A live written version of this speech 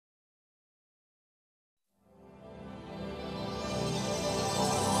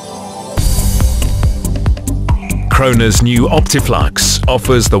Kroner's new OPTIFLUX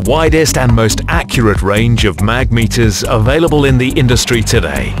offers the widest and most accurate range of mag meters available in the industry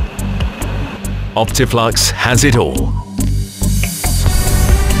today. OPTIFLUX has it all.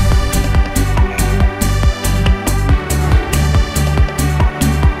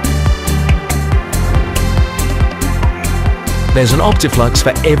 There's an OPTIFLUX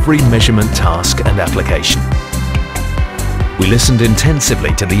for every measurement task and application. We listened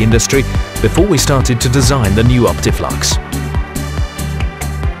intensively to the industry before we started to design the new OPTIFLUX.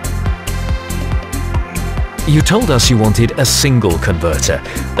 You told us you wanted a single converter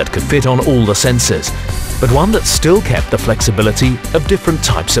that could fit on all the sensors, but one that still kept the flexibility of different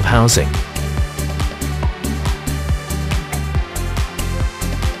types of housing.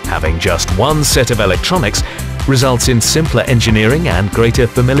 Having just one set of electronics results in simpler engineering and greater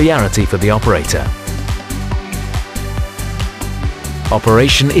familiarity for the operator.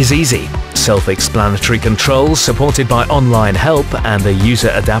 Operation is easy. Self-explanatory controls supported by online help and a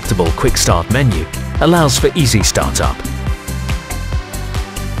user-adaptable quick start menu allows for easy startup.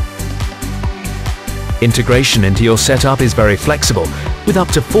 Integration into your setup is very flexible with up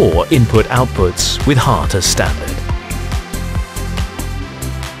to 4 input-outputs with HART as standard.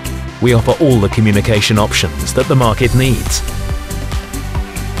 We offer all the communication options that the market needs.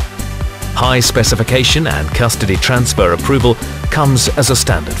 High specification and custody transfer approval comes as a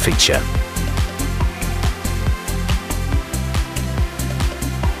standard feature.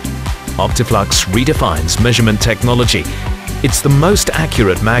 OPTIFLUX redefines measurement technology. It's the most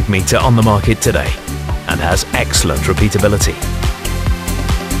accurate mag meter on the market today and has excellent repeatability.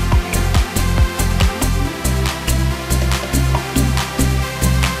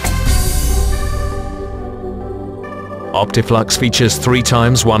 OPTIFLUX features 3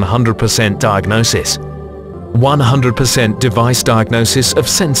 times 100% diagnosis, 100% device diagnosis of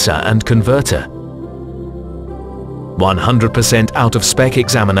sensor and converter, 100% out-of-spec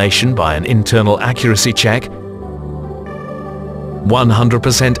examination by an internal accuracy check,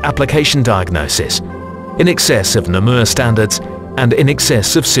 100% application diagnosis, in excess of NMR standards and in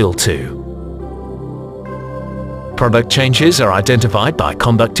excess of SIL 2. Product changes are identified by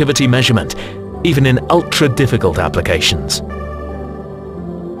conductivity measurement, even in ultra-difficult applications.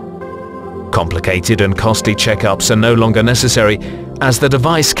 Complicated and costly checkups are no longer necessary as the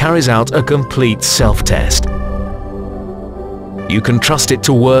device carries out a complete self-test. You can trust it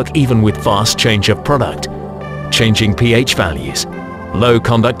to work even with fast change of product, changing pH values, low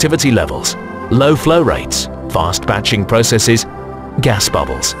conductivity levels, low flow rates, fast batching processes, gas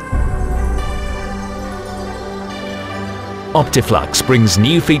bubbles. OPTIFLUX brings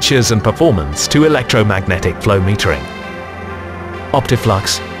new features and performance to electromagnetic flow metering.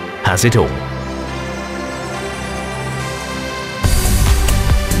 OPTIFLUX has it all.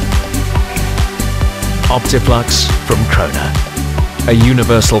 OPTIFLUX from Kroner. A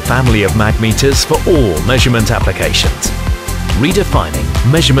universal family of mag meters for all measurement applications.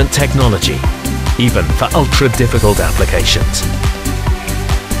 Redefining measurement technology, even for ultra-difficult applications.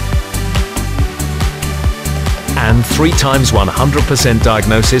 And 3 times 100%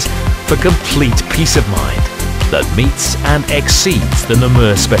 diagnosis for complete peace of mind that meets and exceeds the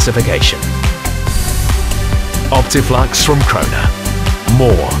NMR specification. OPTIFLUX from Kroner.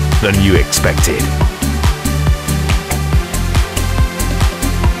 More than you expected.